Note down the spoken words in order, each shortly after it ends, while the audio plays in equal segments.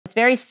It's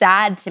very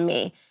sad to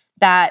me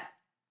that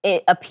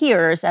it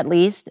appears, at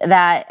least,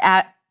 that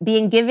at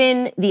being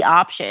given the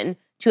option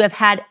to have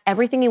had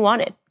everything he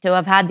wanted, to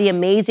have had the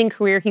amazing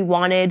career he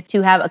wanted,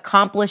 to have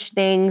accomplished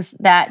things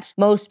that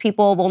most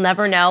people will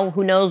never know.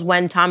 Who knows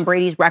when Tom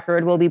Brady's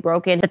record will be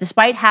broken. But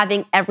despite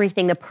having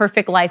everything, the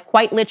perfect life,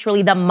 quite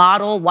literally the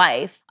model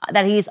wife,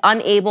 that he's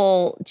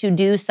unable to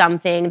do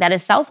something that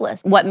is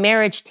selfless. What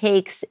marriage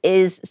takes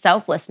is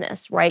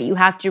selflessness, right? You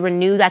have to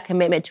renew that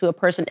commitment to a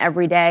person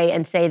every day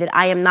and say that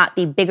I am not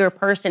the bigger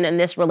person in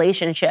this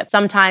relationship.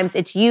 Sometimes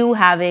it's you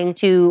having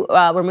to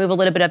remove a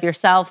little bit of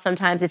yourself.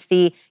 Sometimes it's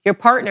your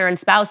partner and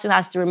spouse who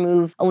has to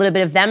remove a little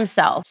bit of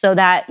themselves so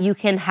that you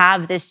can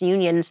have this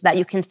union, so that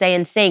you can stay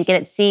in sync. And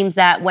it seems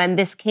that when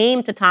this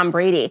came to Tom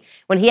Brady,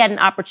 when he had an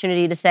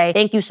opportunity to say,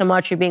 thank you so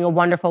much for being a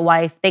wonderful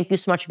wife, thank you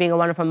so much for being a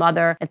wonderful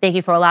mother, and thank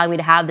you for allowing me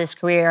to have this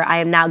career, I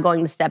am now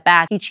going to step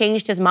back. He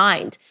changed his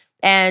mind.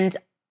 And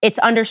it's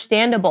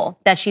understandable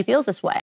that she feels this way.